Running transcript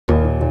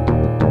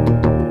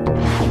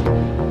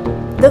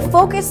The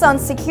Focus on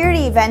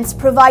Security events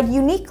provide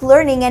unique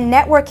learning and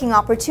networking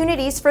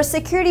opportunities for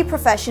security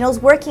professionals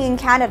working in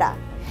Canada.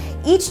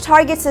 Each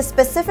targets a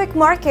specific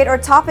market or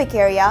topic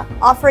area,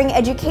 offering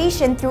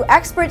education through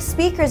expert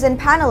speakers and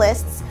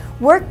panelists,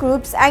 work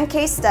groups, and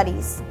case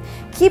studies.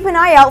 Keep an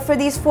eye out for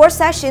these 4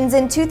 sessions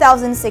in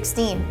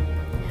 2016.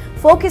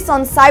 Focus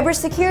on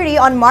Cybersecurity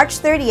on March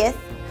 30th,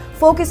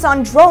 Focus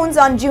on Drones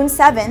on June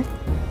 7th,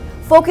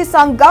 Focus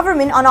on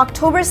Government on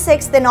October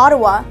 6th in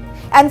Ottawa,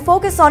 and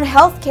Focus on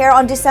Healthcare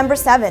on December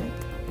 7th.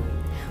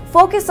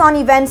 Focus on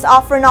events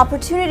offer an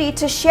opportunity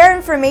to share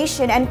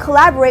information and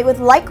collaborate with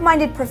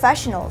like-minded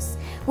professionals.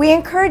 We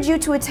encourage you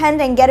to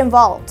attend and get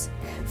involved.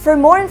 For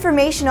more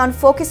information on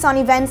Focus on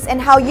events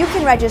and how you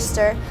can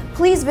register,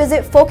 please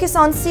visit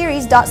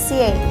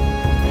focusonseries.ca.